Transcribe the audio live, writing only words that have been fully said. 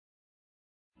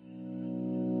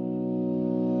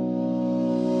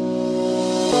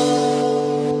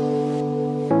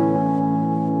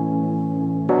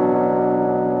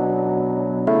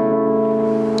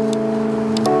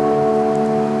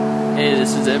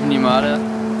Evan Yamada.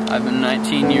 I've been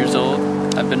 19 years old.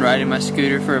 I've been riding my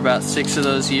scooter for about 6 of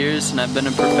those years, and I've been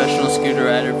a professional scooter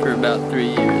rider for about 3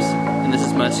 years. And this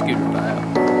is my scooter bio.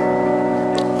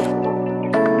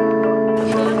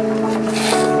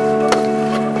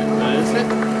 What is it?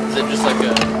 Is it just like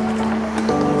a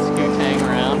scoot hang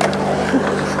around?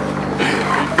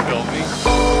 Filming.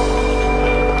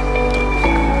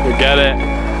 We get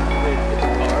it.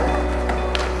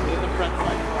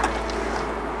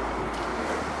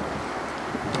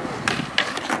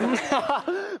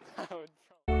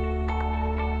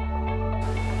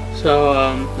 So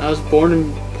I was born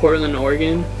in Portland,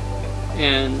 Oregon,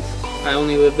 and I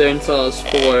only lived there until I was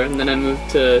 4, and then I moved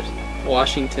to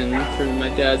Washington for my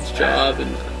dad's job,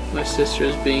 and my sister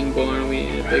was being born. We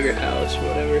needed a bigger house or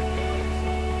whatever.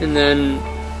 And then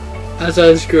as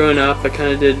I was growing up, I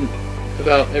kind of did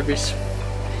about every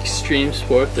extreme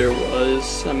sport there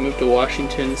was. I moved to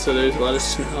Washington, so there's a lot of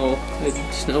snow. I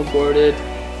snowboarded.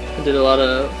 I did a lot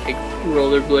of like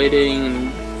rollerblading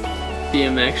and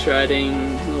BMX riding,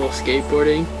 a little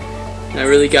skateboarding. And I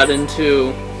really got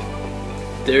into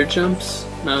dirt jumps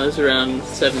when I was around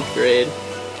 7th grade.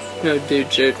 I would do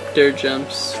dirt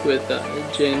jumps with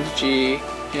James G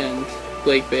and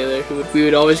Blake Baylor. We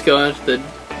would always go out to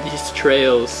these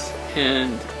trails,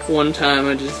 and one time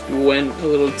I just went a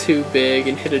little too big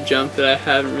and hit a jump that I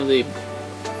haven't really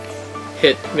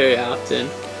hit very often.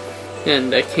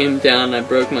 And I came down, I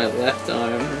broke my left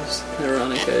arm. It's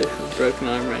ironic I have a broken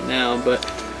arm right now, but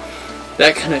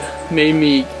that kind of made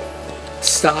me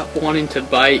stop wanting to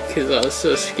bike because I was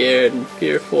so scared and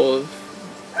fearful of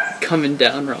coming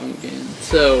down wrong again.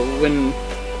 So when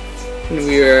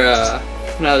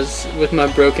I was with my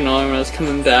broken arm, I was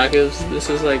coming back. This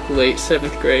was like late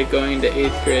 7th grade, going into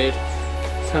 8th grade,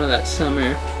 kind of that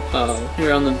summer. We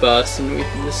were on the bus and we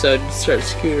decided to start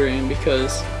scootering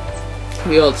because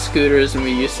we all had scooters, and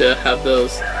we used to have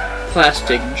those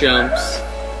plastic jumps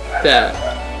that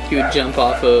you would jump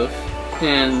off of,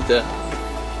 and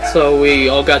so we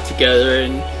all got together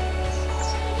and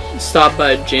stopped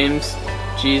by James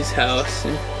G's house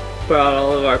and brought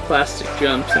all of our plastic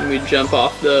jumps, and we'd jump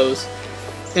off those,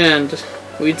 and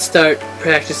we'd start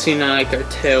practicing like our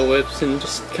tail whips and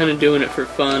just kind of doing it for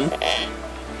fun.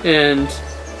 And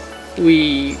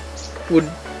we would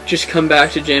just come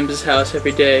back to James's house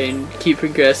every day and keep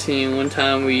progressing. One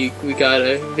time we got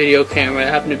a video camera. It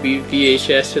happened to be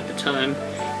VHS at the time.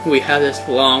 We had this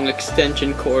long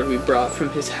extension cord we brought from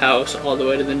his house all the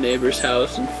way to the neighbor's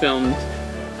house and filmed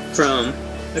from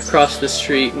across the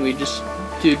street, and we just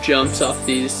do jumps off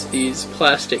these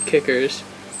plastic kickers.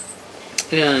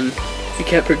 And we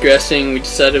kept progressing. We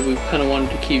decided we kind of wanted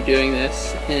to keep doing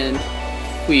this, and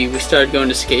we started going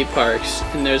to skate parks,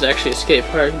 and there's actually a skate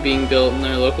park being built in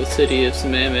our local city of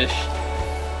Sammamish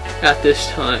at this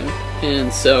time,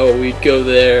 and so we'd go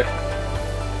there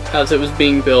as it was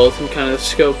being built and kind of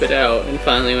scope it out, and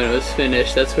finally when it was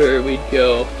finished, that's where we'd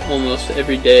go almost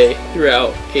every day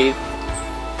throughout 8th,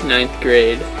 9th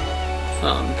grade,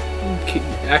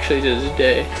 actually to this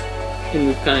day, and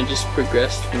we've kind of just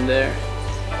progressed from there.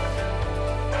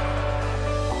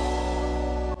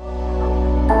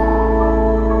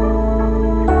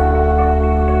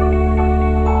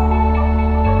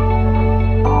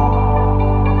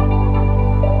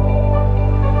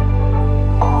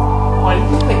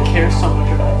 So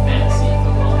much about fantasy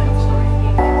football.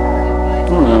 I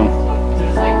don't know.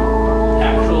 There's like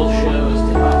actual shows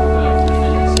to talk about.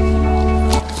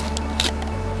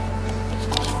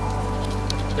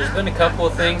 There's been a couple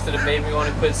of things that have made me want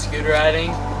to quit scooter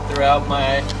riding throughout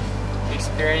my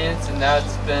experience, and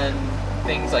that's been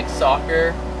things like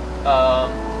soccer.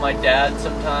 My dad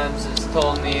sometimes has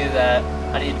told me that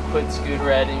I need to quit scooter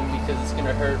riding because it's going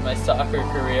to hurt my soccer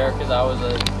career, because I was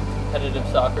a competitive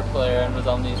soccer player and was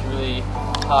on these really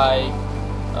high,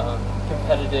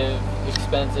 competitive,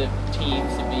 expensive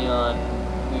teams to be on.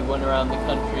 We went around the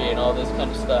country and all this kind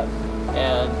of stuff,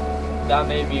 and that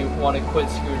made me want to quit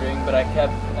scootering. But I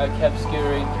kept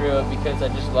scootering through it because I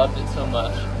just loved it so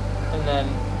much. And then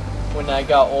when I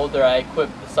got older, I quit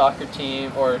the soccer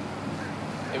team, or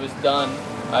it was done.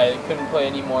 I couldn't play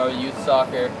anymore youth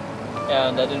soccer,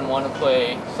 and I didn't want to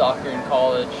play soccer in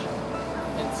college,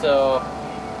 and so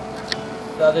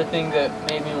the other thing that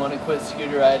made me want to quit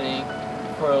scooter riding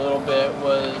for a little bit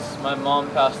was my mom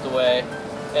passed away,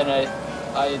 and I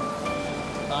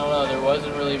don't know, there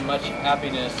wasn't really much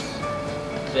happiness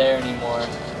there anymore,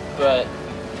 but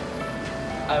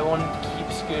I wanted to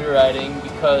keep scooter riding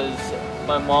because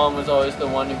my mom was always the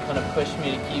one who kind of pushed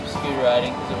me to keep scooter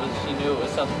riding, because she knew it was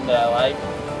something that I liked,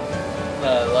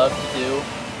 that I loved to do,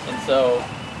 and so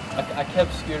I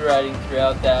kept scooter riding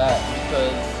throughout that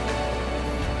because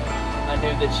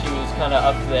knew that she was kind of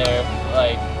up there,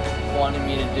 like, wanting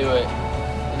me to do it,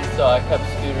 and so I kept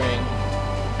scootering,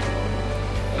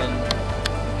 and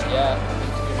yeah, I've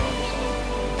been scootering ever since.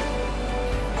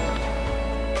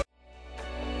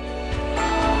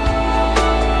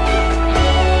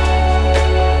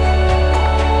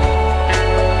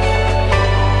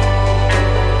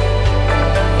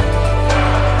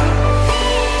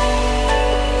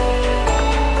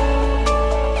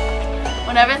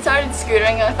 When Evan started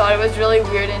scootering, I thought it was really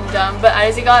weird and dumb, but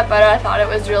as he got better, I thought it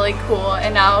was really cool,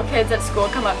 and now kids at school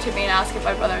come up to me and ask if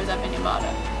my brother is Evan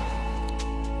Yamada.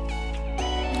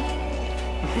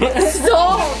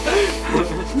 Stop!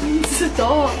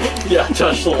 Stop! Yeah,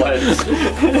 touch the lens.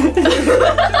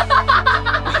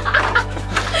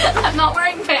 I'm not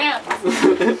wearing pants!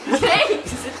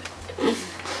 Thanks!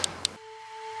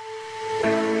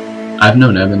 I've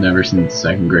known Evan ever since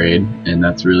 2nd grade, and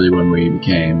that's really when we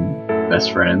became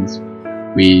best friends.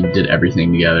 We did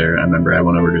everything together. I remember I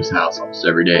went over to his house almost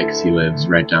every day because he lives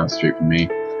right down the street from me.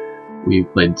 We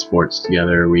played sports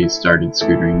together, we started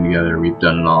scootering together, we've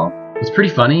done it all. What's pretty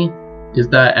funny is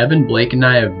that Evan, Blake, and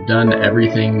I have done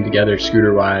everything together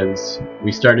scooter-wise.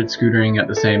 We started scootering at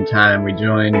the same time, we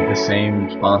joined the same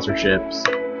sponsorships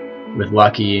with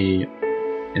Lucky,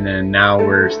 and then now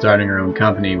we're starting our own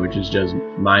company, which is just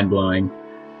mind-blowing.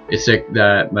 It's sick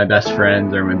that my best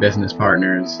friends are my business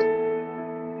partners.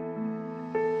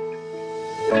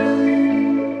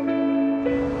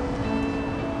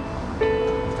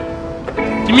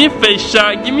 Give me a face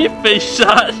shot, give me a face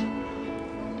shot.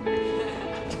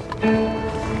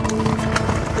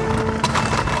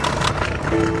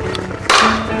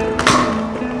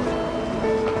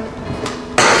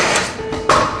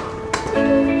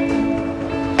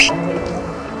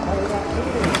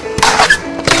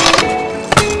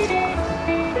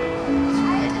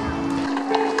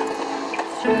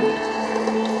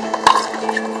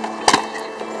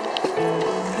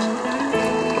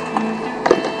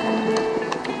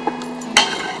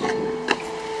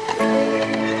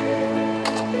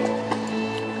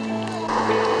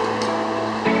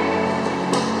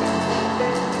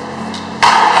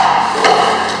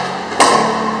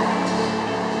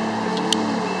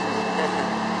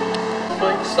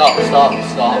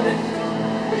 Stop. Are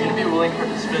you gonna be willing for it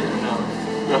to spin or no?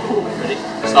 No. Ready?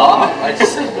 Stop! I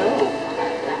just said no.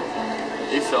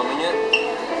 Are you filming it?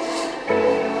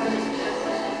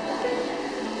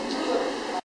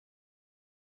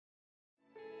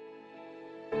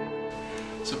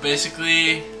 So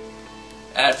basically,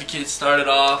 Advocate started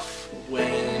off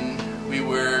when we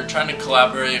were trying to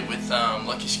collaborate with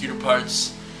Lucky Scooter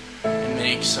Parts and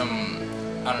make some,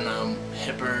 I don't know,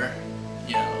 hipper,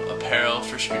 you know, apparel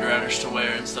for scooter riders to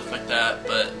wear and stuff like that,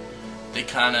 but they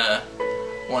kind of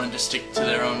wanted to stick to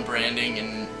their own branding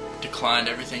and declined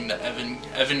everything that Evan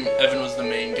was the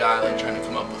main guy, like trying to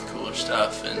come up with cooler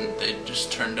stuff, and they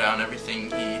just turned down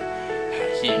everything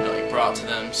he like brought to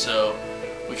them. So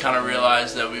we kind of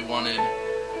realized that we wanted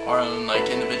our own like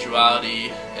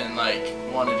individuality and like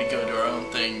wanted to go do our own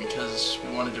thing because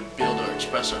we wanted to be able to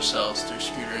express ourselves through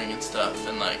scootering and stuff,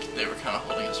 and like they were kind of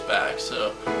holding us back.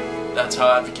 So that's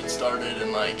how Advocate started,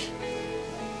 and like,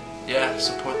 yeah,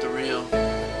 support the real.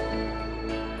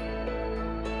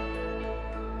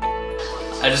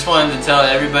 I just wanted to tell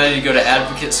everybody to go to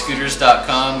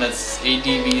advocatescooters.com. That's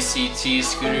ADVCT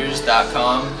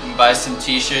scooters.com, and buy some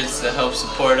t-shirts that help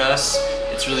support us.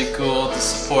 It's really cool to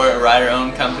support a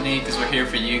rider-owned company because we're here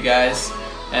for you guys.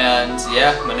 And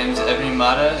yeah, my name is Evan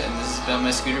Yamada, and this has been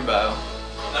my scooter bio.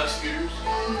 Love scooters?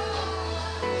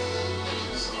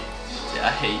 Yeah,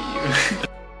 I hate you.